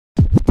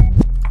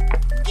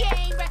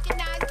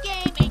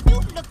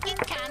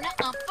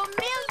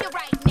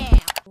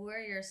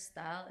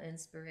style,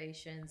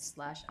 inspirations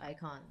 /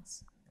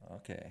 icons.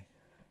 Okay.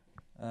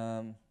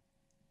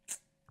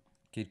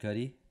 Kid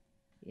Cudi.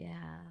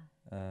 Yeah.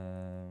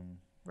 Kid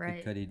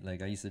Right. Cudi.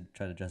 Like I used to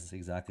try to dress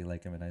exactly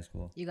like him in high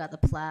school. You got the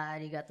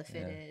plaid, you got the Yeah.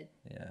 fitted.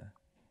 Yeah.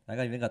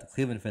 Even got the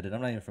Cleveland fitted.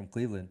 I'm not even from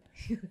Cleveland.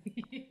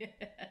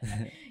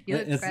 You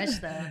look It's- fresh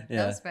though. yeah.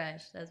 That was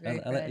fresh. That was very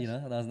fresh. You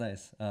know, that was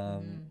nice.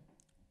 Mhm.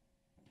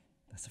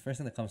 That's the first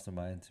thing that comes to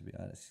mind, to be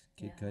honest.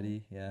 Kid Yeah.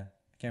 Cudi. Yeah.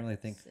 I can't really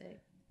think.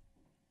 Sick.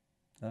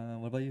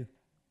 What about you?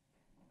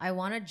 I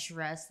want to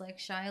dress like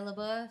Shai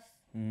LaBeouf,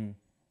 Mm.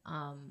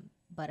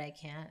 but I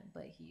can't.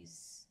 But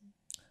he's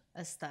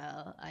a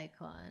style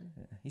icon.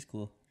 Yeah, he's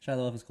cool. Shai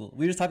LaBeouf is cool.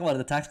 We were just talking about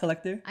the tax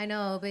collector. I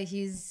know, but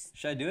he's.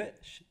 Should I do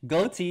it?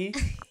 Goatee.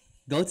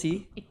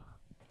 Goatee.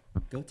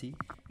 Goatee.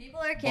 People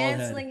are head.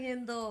 canceling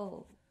him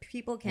though.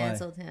 People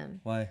canceled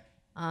him. Why?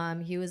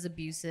 He was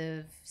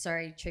abusive.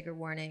 Sorry, trigger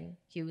warning.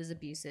 He was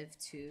abusive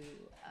to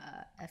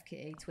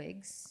FKA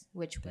Twigs,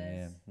 which was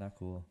Damn, not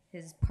cool.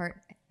 his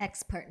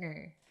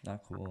ex-partner.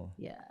 Not cool.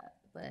 Yeah,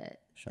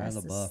 but Shia that's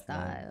the LaBeouf, man.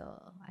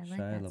 style. I like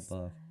Shia that LaBeouf.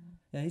 style.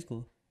 Yeah, he's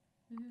cool,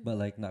 but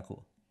like not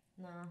cool.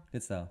 No.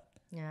 Good style.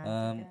 Yeah.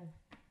 Um,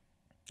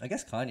 I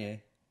guess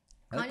Kanye.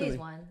 I like the Kanye's way-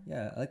 one.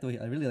 Yeah, I like the way.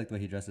 I really like the way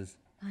he dresses.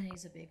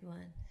 Kanye's a big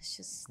one. It's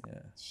just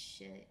Yeah.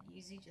 shit.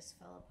 Yeezy just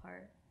fell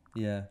apart.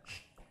 Yeah.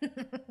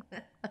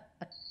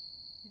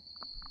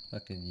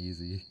 Fucking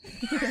Yeezy.